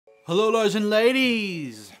Hello, lords and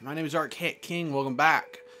ladies! My name is ArchaicKing. Welcome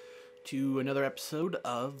back to another episode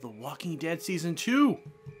of The Walking Dead Season 2.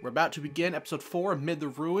 We're about to begin episode 4, Amid the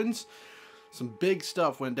Ruins. Some big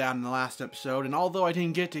stuff went down in the last episode, and although I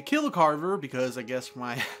didn't get to kill Carver, because I guess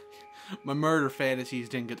my murder fantasies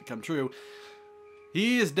didn't get to come true,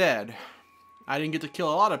 he is dead. I didn't get to kill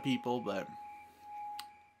a lot of people, but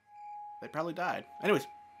they probably died. Anyways,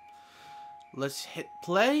 let's hit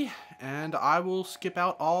play, and I will skip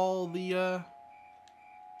out all the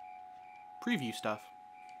preview stuff.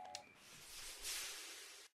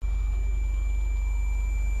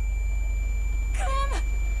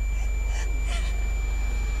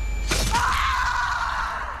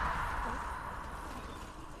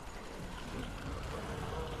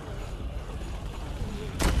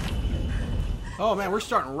 Oh man, we're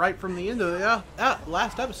starting right from the end of the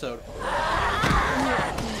last episode.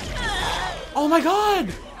 Oh my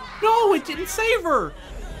god! No, it didn't save her!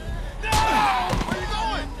 No! Where are you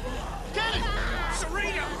going? Get it!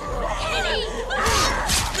 Serena! Kenny!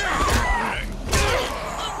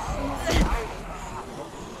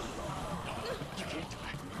 You can't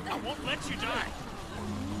die. I won't let you die.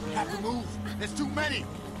 We have to move. There's too many.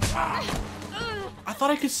 I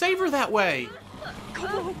thought I could save her that way.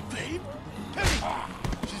 Come on, babe. Hey.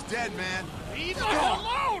 She's dead, man. Leave her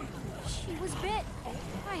alone! She was bit.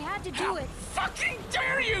 I had to do it. Fucking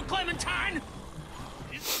dare you, Clementine!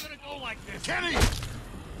 It's gonna go like this. Kenny!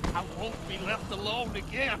 I won't be left alone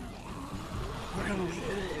again. We're gonna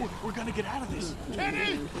leave. We're gonna get out of this.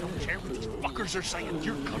 Kenny! I don't care what these fuckers are saying.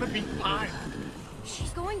 You're gonna be fine.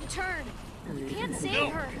 She's going to turn. You can't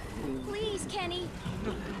save her. Please, Kenny.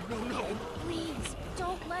 No. Please,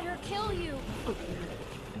 don't let her kill you.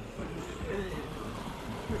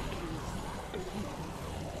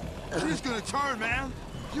 She's gonna turn, man.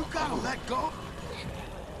 You gotta let go.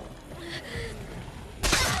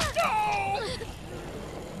 No!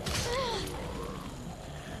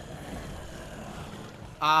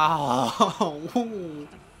 Oh.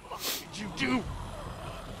 What did you do?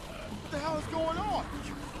 What the hell is going on?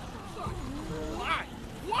 Why?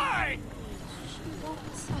 Why? She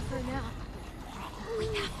won't suffer now. We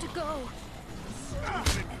have to go. Stop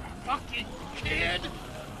it, fucking kid!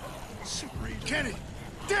 Serena. Kenny!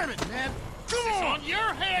 Damn it, man! Come on! It's on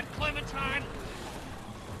your head, Clementine!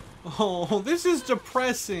 Oh, this is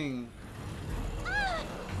depressing.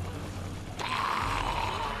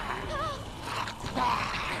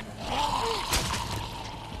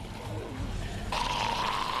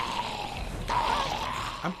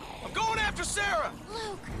 I'm going after Sarah!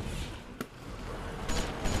 Luke!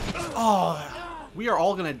 Oh, we are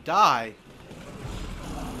all gonna die.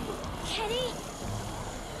 Kenny?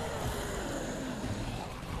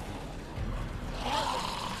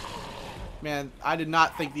 Man, I did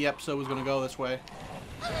not think the episode was gonna go this way.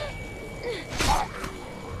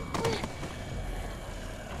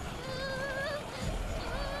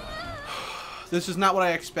 This is not what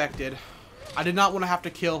I expected. I did not want to have to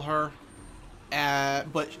kill her.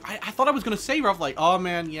 But I thought I was going to save her. I was like, oh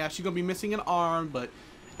man, yeah, she's going to be missing an arm, but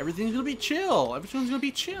everything's going to be chill. Everything's going to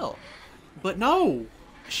be chill. But no,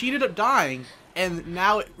 she ended up dying, and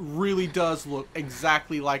now it really does look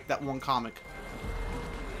exactly like that one comic.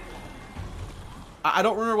 I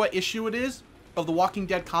don't remember what issue it is of the Walking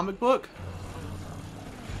Dead comic book,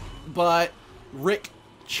 but Rick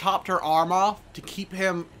chopped her arm off to keep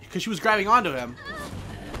him, because she was grabbing onto him.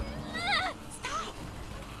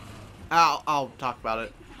 I'll talk about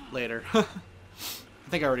it later. I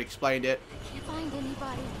think I already explained it. I can't find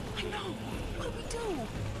anybody. I know. What do we do?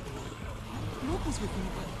 Nobody's with me,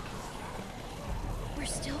 but We're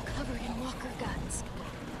still covered in walker guts.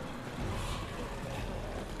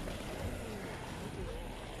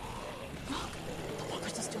 look, the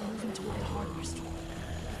walkers are still moving toward the hardware store. We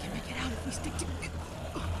can make it out if we stick together.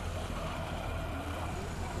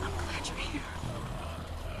 I'm glad you're here.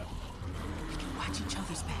 We can watch each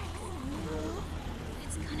other's back.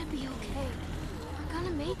 It's gonna be okay. We're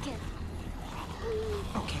gonna make it.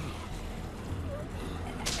 Okay.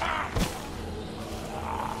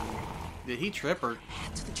 Did he trip her?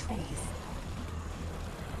 Head to the trees.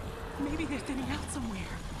 Maybe they're thinning out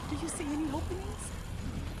somewhere. Do you see any openings?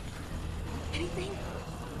 Anything?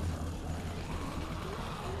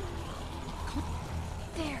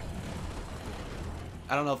 There.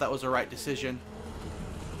 I don't know if that was the right decision.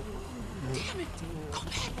 Damn it! Go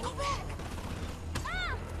back! Go back!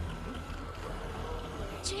 Ah!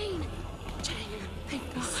 Jane! Jane,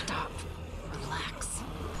 thank God. Stop. Relax.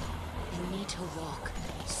 You need to walk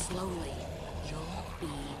slowly. You'll be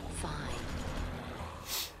fine.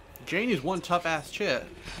 Jane is one tough ass chick.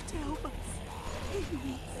 To help us.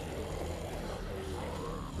 Please.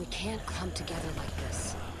 We can't clump together like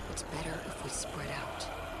this. It's better if we spread out.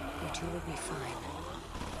 You two will be fine.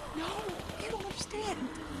 No, you don't understand.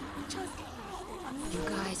 Just... You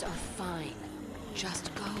guys are fine.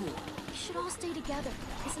 Just go. We should all stay together.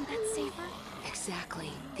 Isn't that safer? Exactly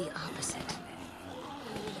the opposite.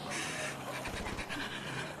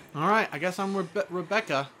 Alright, I guess I'm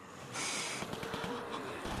Rebecca.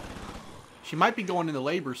 She might be going into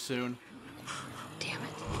labor soon. Damn it.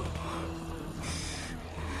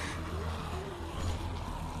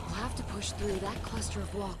 We'll have to push through that cluster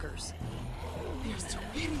of walkers. There's too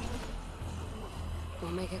many.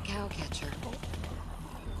 We'll make a cow catcher.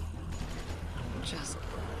 Just...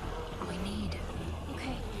 we need...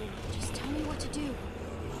 Okay, just tell me what to do.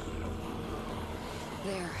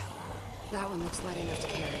 There. That one looks light enough to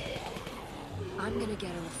carry. I'm gonna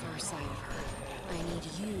get on the far side of her. I need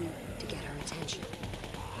you to get her attention.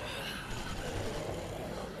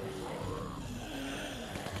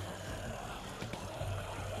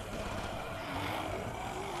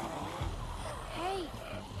 Hey,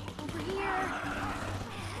 over here.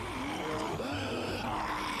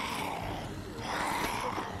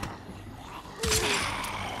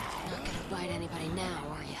 Not gonna bite anybody now,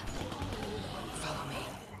 are you? Follow me.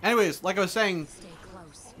 Anyways, like I was saying, Stay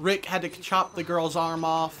close. Rick had to chop the girl's arm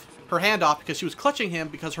off, her hand off, because she was clutching him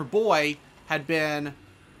because her boy had been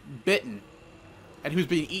bitten and he was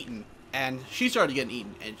being eaten, and she started getting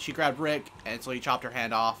eaten, and she grabbed Rick, and so he chopped her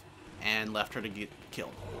hand off and left her to get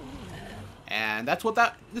killed. And that's what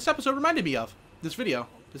this episode reminded me of. This video,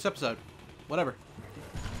 this episode, whatever.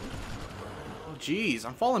 Oh jeez,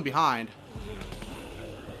 I'm falling behind.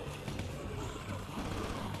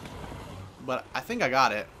 But I think I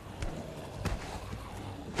got it.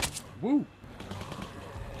 Woo!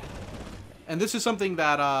 And this is something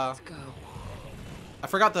that Let's go. I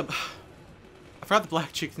forgot the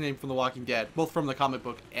black chick's name from The Walking Dead, both from the comic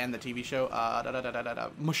book and the TV show.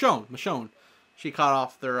 Michonne. She cut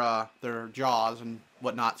off their jaws and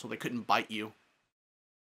whatnot so they couldn't bite you.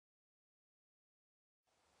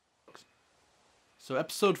 So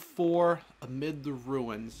episode 4, Amid the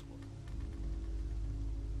Ruins.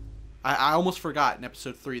 I almost forgot in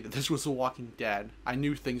episode 3 that this was The Walking Dead. I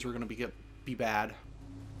knew things were gonna be bad.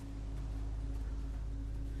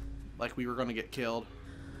 Like we were gonna get killed.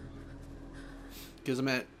 Because I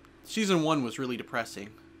mean, season 1 was really depressing.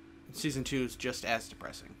 Season 2 is just as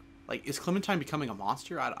depressing. Like, is Clementine becoming a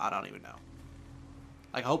monster? I don't even know.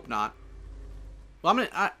 I hope not. Well, I'm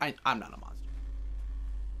not a monster.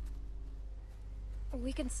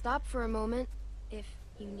 We can stop for a moment, if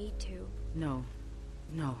you need to. No.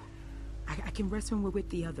 I can rest when we're with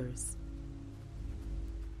the others.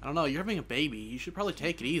 I don't know, you're having a baby. You should probably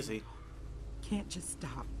take it easy. Can't just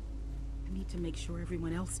stop. I need to make sure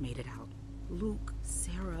everyone else made it out. Luke,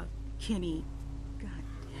 Sarah, Kenny. God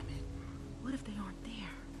damn it. What if they aren't there?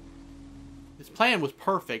 This plan was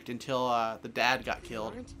perfect until the dad got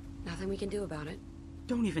killed. Nothing we can do about it.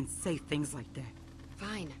 Don't even say things like that.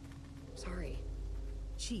 Fine. Sorry.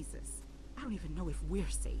 Jesus. I don't even know if we're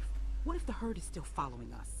safe. What if the herd is still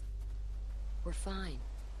following us? We're fine.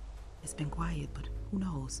 It's been quiet, but who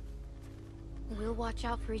knows? We'll watch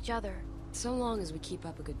out for each other. So long as we keep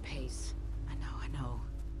up a good pace. I know.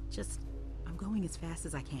 Just, I'm going as fast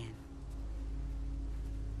as I can.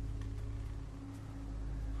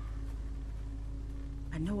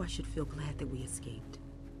 I know I should feel glad that we escaped,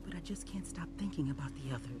 but I just can't stop thinking about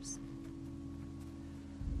the others.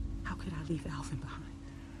 How could I leave Alvin behind?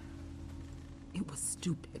 It was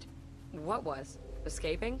stupid. What was?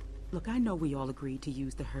 Escaping? Look, I know we all agreed to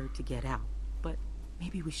use the herd to get out, but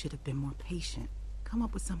maybe we should have been more patient. Come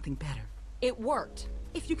up with something better. It worked.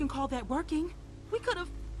 If you can call that working, we could have...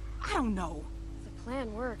 I don't know. The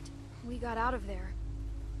plan worked. We got out of there.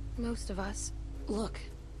 Most of us. Look,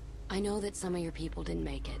 I know that some of your people didn't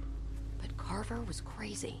make it, but Carver was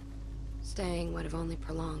crazy. Staying would have only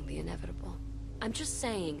prolonged the inevitable. I'm just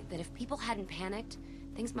saying that if people hadn't panicked,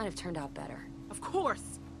 things might have turned out better. Of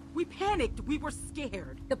course. We panicked. We were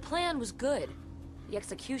scared. The plan was good. The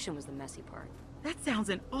execution was the messy part. That sounds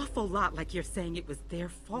an awful lot like you're saying it was their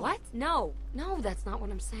fault. What? No, that's not what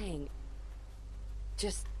I'm saying.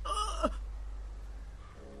 Just...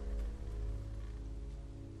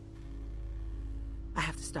 I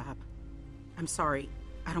have to stop. I'm sorry.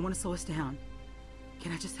 I don't want to slow us down.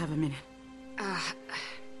 Can I just have a minute?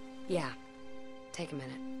 Yeah. Take a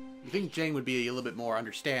minute. You think Jane would be a little bit more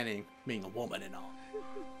understanding, being a woman and all.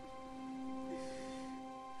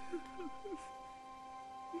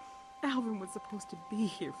 Alvin was supposed to be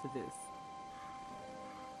here for this.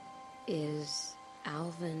 Is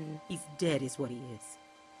Alvin... He's dead is what he is.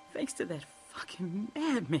 Thanks to that fucking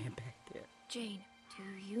madman back there. Jane,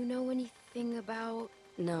 Do you know anything about...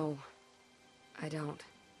 No, I don't.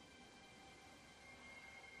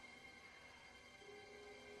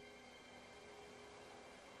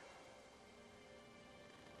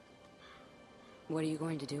 What are you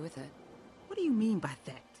going to do with it? What do you mean by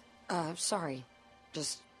that? Sorry.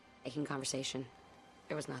 Just making conversation.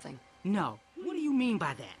 There was nothing. No. What do you mean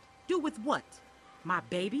by that? Do with what? My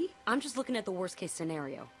baby? I'm just looking at the worst case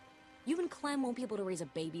scenario. You and Clem won't be able to raise a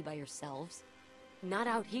baby by yourselves. Not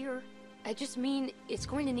out here. I just mean it's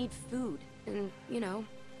going to need food and, you know,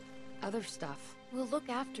 other stuff. We'll look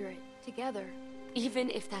after it, together. Even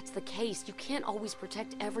if that's the case, you can't always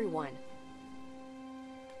protect everyone.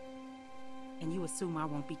 And you assume I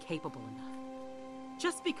won't be capable enough.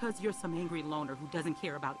 Just because you're some angry loner who doesn't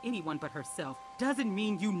care about anyone but herself doesn't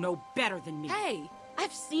mean you know better than me. Hey,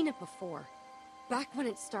 I've seen it before. Back when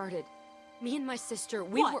it started, me and my sister,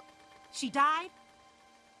 What? She died?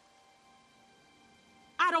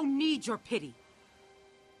 I don't need your pity.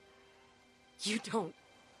 You don't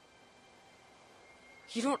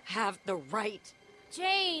have the right.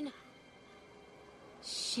 Jane!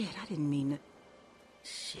 Shit, I didn't mean it.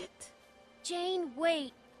 Shit. Jane,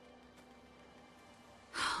 wait.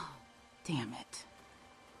 Damn it.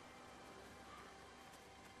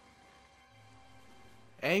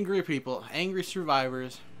 Angry people, angry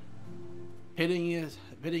survivors, pitting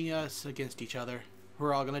us against each other.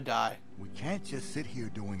 We're all gonna die. We can't just sit here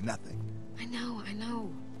doing nothing. I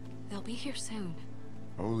know. They'll be here soon.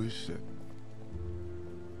 Holy shit.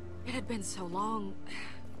 It had been so long,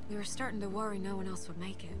 we were starting to worry no one else would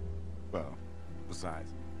make it. Well,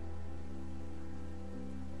 besides.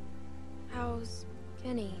 How's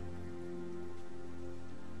Kenny?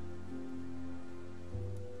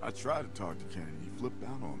 I tried to talk to Kenny. He flipped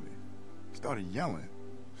out on me. He started yelling.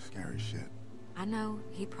 Scary shit. I know,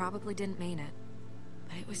 he probably didn't mean it,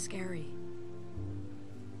 but it was scary.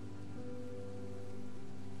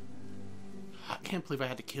 I can't believe I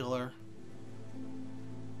had to kill her.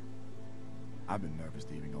 I've been nervous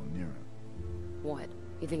to even go near him. What?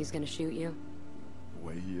 You think he's gonna shoot you? The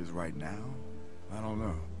way he is right now? I don't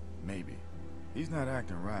know. Maybe. He's not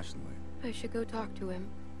acting rationally. I should go talk to him.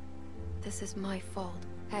 This is my fault.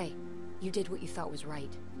 Hey, you did what you thought was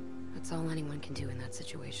right. That's all anyone can do in that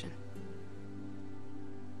situation.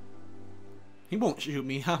 He won't shoot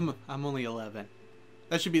me. I'm only 11.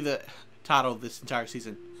 That should be the title of this entire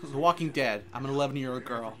season. The Walking Dead. I'm an 11-year-old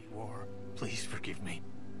girl. You are. Please forgive me.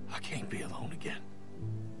 I can't be alone again.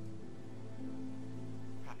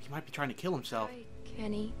 He might be trying to kill himself. Hi,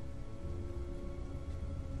 Kenny.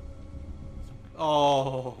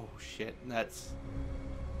 Oh, shit. That's...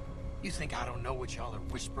 You think I don't know what y'all are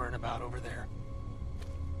whispering about over there?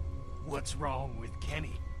 What's wrong with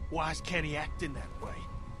Kenny? Why's Kenny acting that way?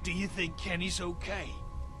 Do you think Kenny's okay?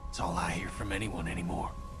 It's all I hear from anyone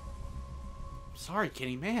anymore. Sorry,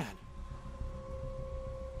 Kenny, man.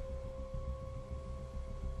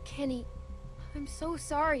 Kenny, I'm so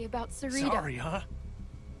sorry about Sarita. Sorry, huh?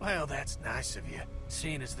 Well, that's nice of you,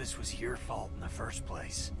 seeing as this was your fault in the first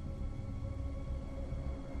place.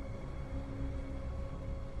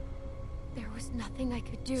 There was nothing I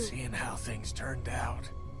could do. Seeing how things turned out,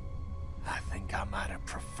 I think I might have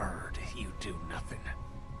preferred you do nothing.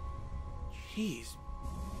 Jeez.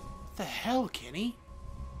 What the hell, Kenny?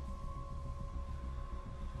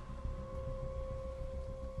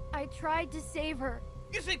 I tried to save her.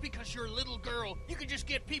 You think because you're a little girl, you can just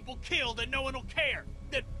get people killed and no one will care?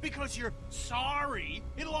 That because you're sorry,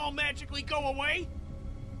 it'll all magically go away?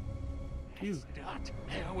 Dude. That's not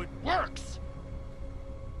how it works!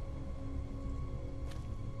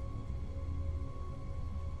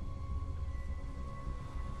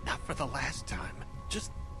 Not for the last time.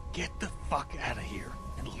 Just get the fuck out of here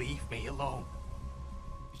and leave me alone.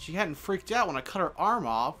 If she hadn't freaked out when I cut her arm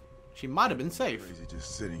off, she might have been safe. Crazy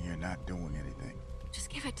just sitting here not doing anything. Just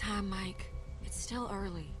give it time, Mike. It's still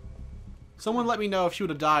early. Someone let me know if she would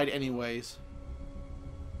have died anyways.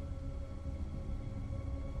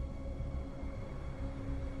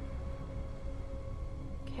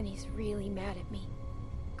 Kenny's really mad at me.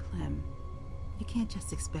 Clem, you can't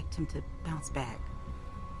just expect him to bounce back.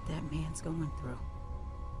 That man's going through.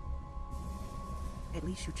 At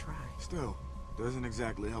least you try. Still, doesn't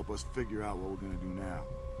exactly help us figure out what we're gonna do now.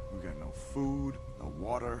 We got no food, no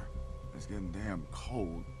water. It's getting damn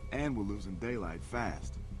cold, and we're losing daylight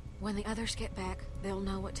fast. When the others get back, they'll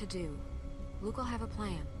know what to do. Luke will have a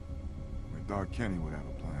plan. We thought Kenny would have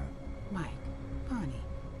a plan. Mike, Bonnie.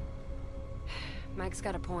 Mike's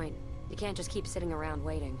got a point. You can't just keep sitting around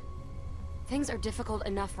waiting. Things are difficult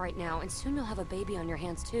enough right now, and soon you'll have a baby on your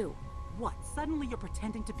hands too. What, suddenly you're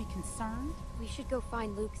pretending to be concerned? We should go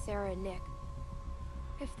find Luke, Sarah, and Nick.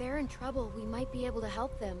 If they're in trouble, we might be able to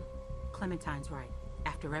help them. Clementine's right.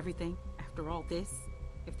 After everything, after all this,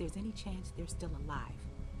 if there's any chance they're still alive,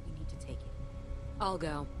 we need to take it. I'll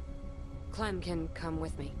go. Clem can come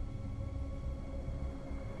with me.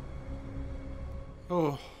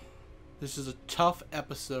 Oh, this is a tough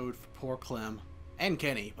episode for poor Clem. And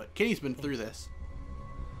Kenny, but Kenny's been through this.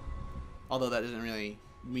 Although that doesn't really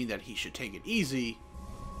mean that he should take it easy.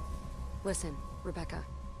 Listen, Rebecca,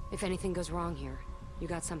 if anything goes wrong here, you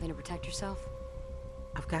got something to protect yourself?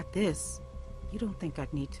 I've got this. You don't think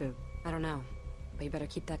I'd need to... I don't know, but you better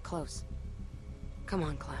keep that close. Come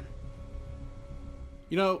on, Clem.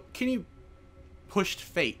 You know, Kenny pushed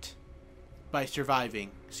fate by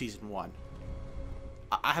surviving Season 1.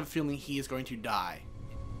 I have a feeling he is going to die.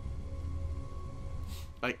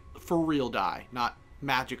 Like, for real die, not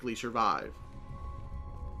magically survive.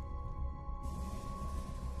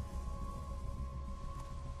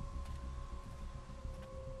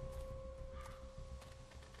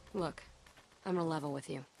 Look, I'm gonna level with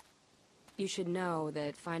you. You should know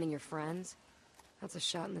that finding your friends, that's a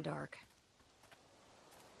shot in the dark.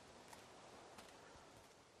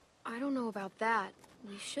 I don't know about that.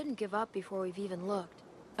 We shouldn't give up before we've even looked.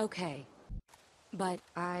 Okay, but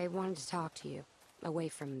I wanted to talk to you, away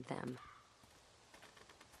from them.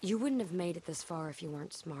 You wouldn't have made it this far if you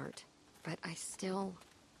weren't smart, but I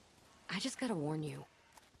just gotta warn you.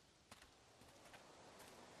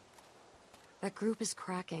 That group is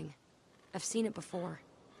cracking. I've seen it before,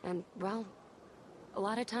 and, well, a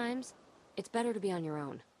lot of times, it's better to be on your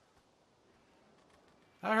own.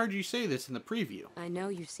 I heard you say this in the preview. I know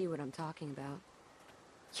you see what I'm talking about.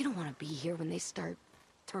 You don't want to be here when they start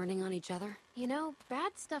turning on each other. You know,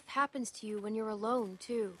 bad stuff happens to you when you're alone,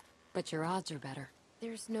 too. But your odds are better.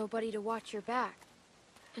 There's nobody to watch your back.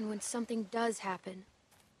 And when something does happen,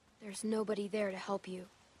 there's nobody there to help you.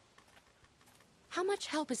 How much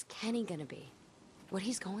help is Kenny gonna be? What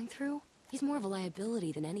he's going through? He's more of a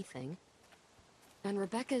liability than anything. And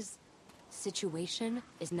Rebecca's situation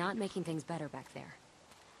is not making things better back there.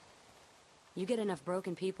 You get enough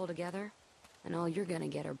broken people together, and all you're gonna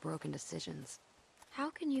get are broken decisions. How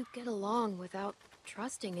can you get along without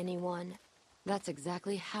trusting anyone? That's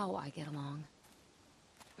exactly how I get along.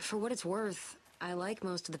 For what it's worth, I like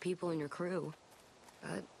most of the people in your crew.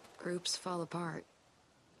 But groups fall apart.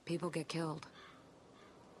 People get killed.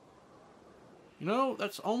 You know,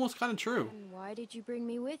 that's almost kind of true. And why did you bring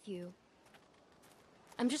me with you?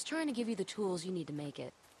 I'm just trying to give you the tools you need to make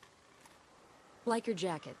it. Like your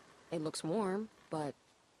jacket. It looks warm, but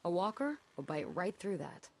a walker will bite right through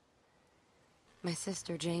that. My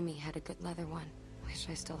sister Jamie had a good leather one. Wish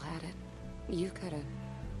I still had it. You could've.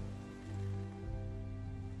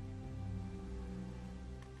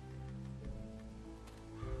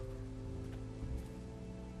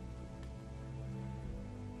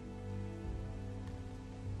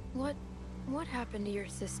 What happened to your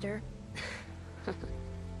sister?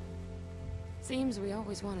 Seems we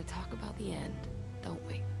always want to talk about the end, don't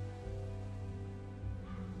we?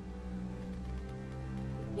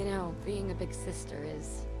 You know, being a big sister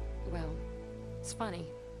is, well, it's funny.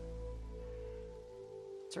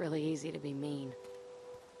 It's really easy to be mean.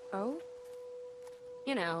 Oh?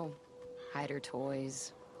 You know, hide her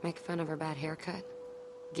toys, make fun of her bad haircut,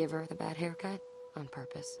 give her the bad haircut on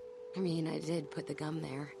purpose. I mean, I did put the gum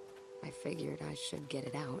there. I figured I should get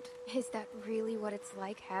it out. Is that really what it's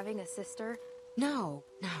like having a sister? No,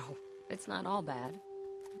 it's not all bad,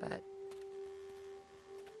 but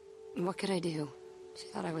what could I do? She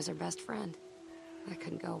thought I was her best friend. I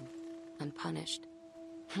couldn't go unpunished.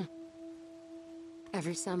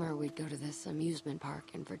 Every summer we'd go to this amusement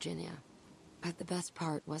park in Virginia, but the best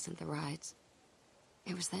part wasn't the rides.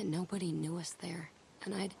 It was that nobody knew us there,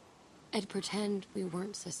 and I'd pretend we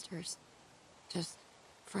weren't sisters, just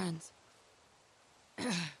friends.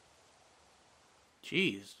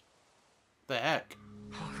 Jeez. The heck?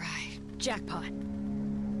 All right, jackpot.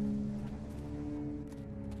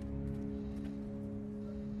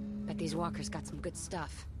 Bet these walkers got some good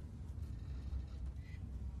stuff.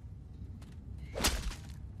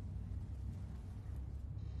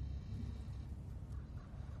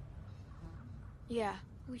 Yeah,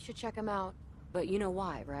 we should check them out. But you know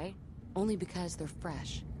why, right? Only because they're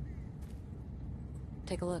fresh.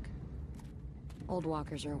 Take a look. Old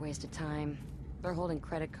walkers are a waste of time. They're holding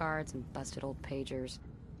credit cards and busted old pagers.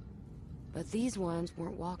 But these ones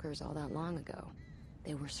weren't walkers all that long ago.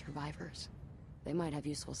 They were survivors. They might have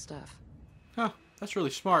useful stuff. Huh, that's really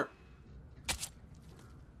smart.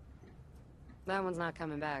 That one's not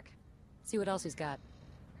coming back. See what else he's got.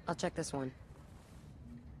 I'll check this one.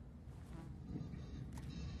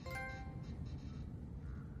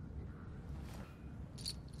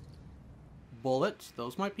 bullets.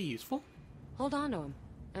 Those might be useful. Hold on to them.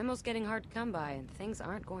 Ammo's getting hard to come by, and things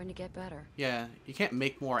aren't going to get better. Yeah, you can't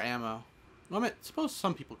make more ammo. Well, I mean, suppose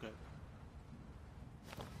some people could.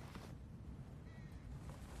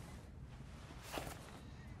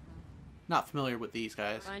 Not familiar with these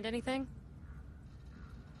guys. Find anything?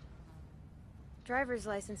 Driver's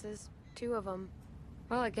licenses. 2 of them.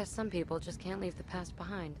 Well, I guess some people just can't leave the past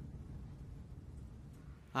behind.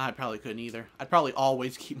 I probably couldn't either. I'd probably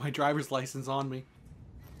always keep my driver's license on me.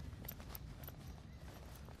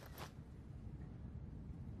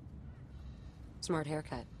 Smart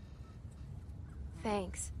haircut.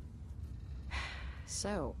 Thanks.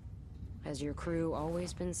 So, has your crew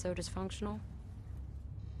always been so dysfunctional?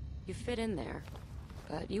 You fit in there,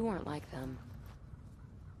 but you weren't like them.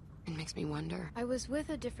 It makes me wonder. I was with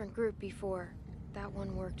a different group before. That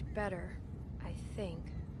one worked better, I think.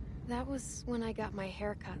 That was when I got my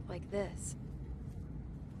hair cut like this.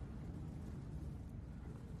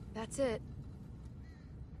 That's it.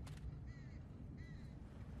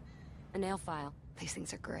 A nail file. These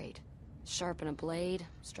things are great. Sharpen a blade,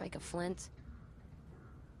 strike a flint.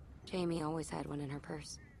 Jamie always had one in her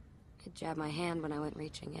purse. It jabbed my hand when I went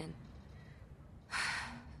reaching in.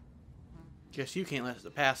 Guess you can't let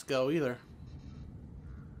the past go either.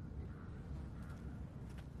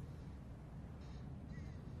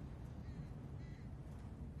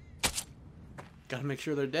 Gotta make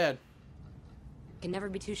sure they're dead. Can never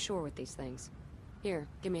be too sure with these things. Here,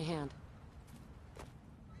 give me a hand.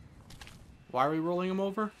 Why are we rolling them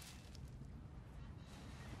over?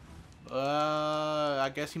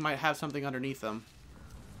 I guess he might have something underneath them.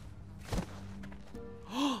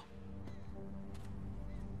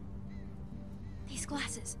 These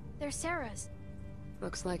glasses. They're Sarah's.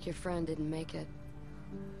 Looks like your friend didn't make it.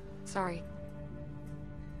 Sorry.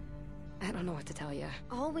 I don't know what to tell you.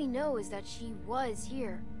 All we know is that she was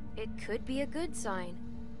here. It could be a good sign.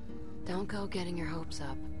 Don't go getting your hopes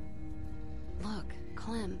up. Look,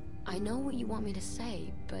 Clem, I know what you want me to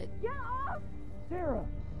say, but... Get off! Sarah!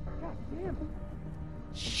 God damn it!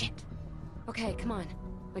 Shit. Okay, come on.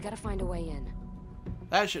 We gotta find a way in.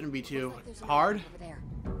 That shouldn't be too Looks like there's a hard. way over there.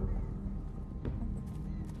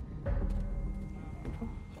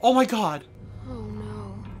 Oh my god! Oh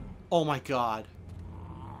no. Oh my god.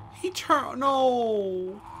 He turned.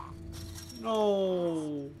 No!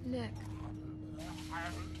 No! Nick.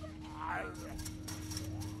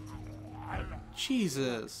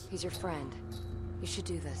 Jesus. He's your friend. You should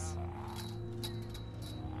do this.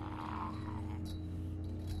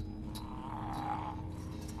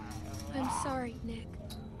 I'm sorry, Nick.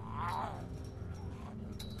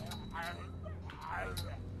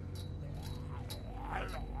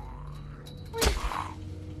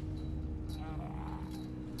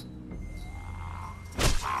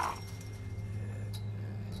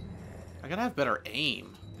 I gotta have better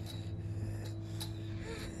aim.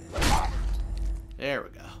 There we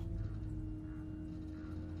go.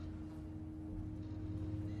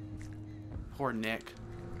 Poor Nick.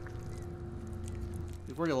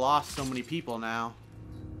 We've already lost so many people now.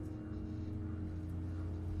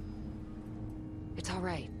 It's all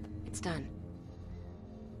right. It's done.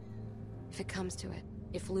 If it comes to it,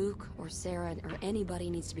 if Luke or Sarah or anybody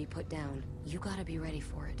needs to be put down, you gotta be ready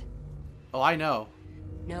for it. Oh, I know.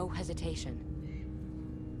 No hesitation.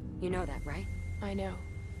 You know that, right? I know.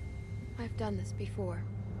 I've done this before.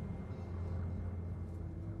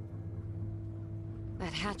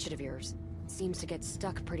 That hatchet of yours seems to get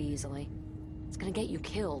stuck pretty easily. It's gonna get you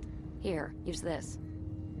killed. Here, use this.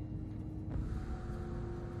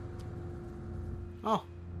 Oh.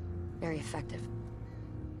 Very effective.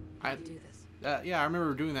 I Do this. yeah, I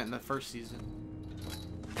remember doing that in the first season.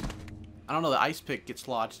 I don't know, the ice pick gets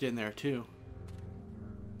lodged in there too.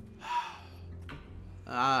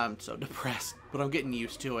 I'm so depressed, but I'm getting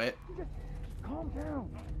used to it. Calm down.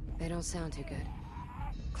 They don't sound too good.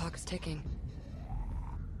 Clock is ticking.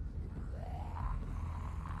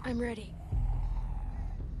 I'm ready.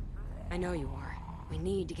 I know you are. We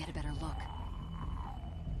need to get a better look.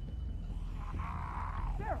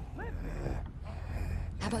 Sarah, listen!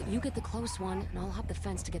 How about you get the close one, and I'll hop the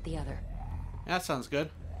fence to get the other. That sounds good.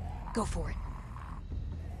 Go for it.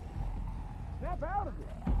 Snap out of it!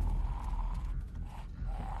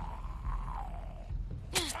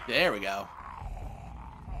 There we go.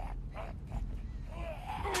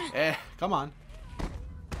 Come on.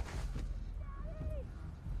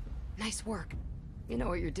 Nice work. You know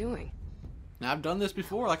what you're doing. Now, I've done this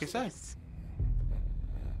before, like I said.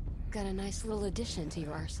 Got a nice little addition to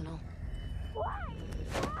your arsenal.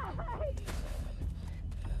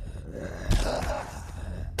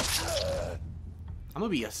 I'm gonna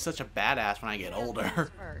be such a badass when I get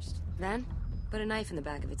older. First, then Put a knife in the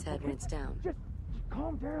back of its head when it's down. Just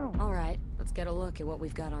calm down. All right, let's get a look at what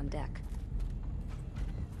we've got on deck.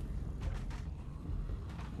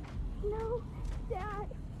 No, Dad.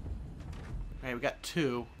 Hey, we got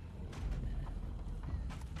 2.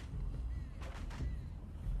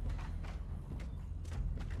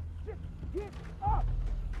 Get up!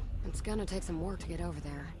 It's gonna take some work to get over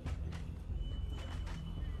there.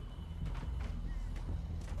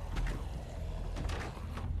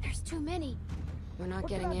 There's too many. We're not What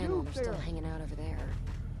getting can I in do, while they're still Sarah? hanging out over there.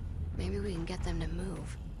 Maybe we can get them to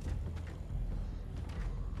move.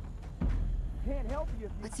 Can't help you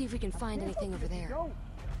if you Let's see if we can find anything over there. don't.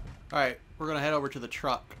 Alright, we're gonna head over to the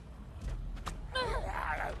truck.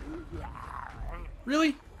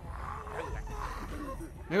 Really?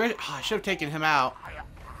 Maybe I should have taken him out.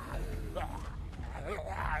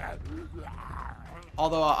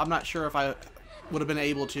 Although I'm not sure if I would have been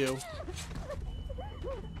able to.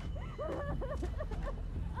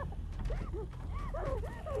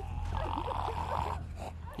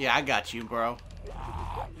 Yeah, I got you, bro.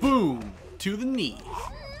 Boom! To the knee.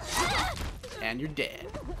 And you're dead.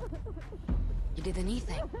 You did the knee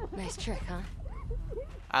thing. Nice trick, huh?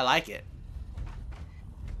 I like it.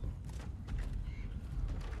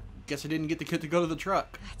 Guess I didn't get the kid to go to the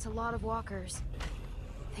truck. That's a lot of walkers.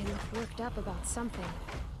 They look worked up about something.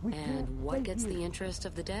 We can't And what stay gets here. the interest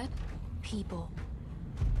of the dead? People.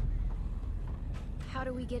 How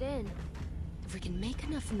do we get in? If we can make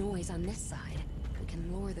enough noise on this side, we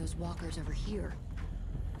can lure those walkers over here.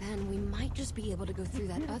 Then we might just be able to go through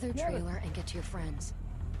that other trailer and get to your friends.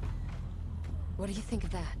 What do you think of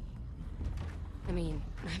that? I mean,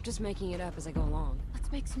 I'm just making it up as I go along.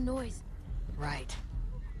 Let's make some noise. Right.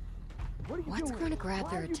 What are you What's doing? going to grab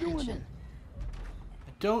Why their are you doing attention?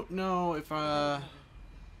 I don't know if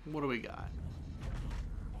what do we got?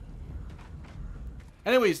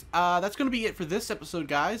 Anyways, that's going to be it for this episode,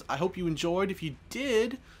 guys. I hope you enjoyed. If you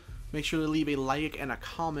did, make sure to leave a like and a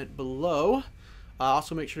comment below.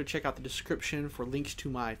 Also, make sure to check out the description for links to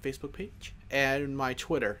my Facebook page and my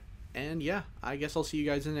Twitter. And yeah, I guess I'll see you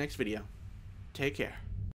guys in the next video. Take care.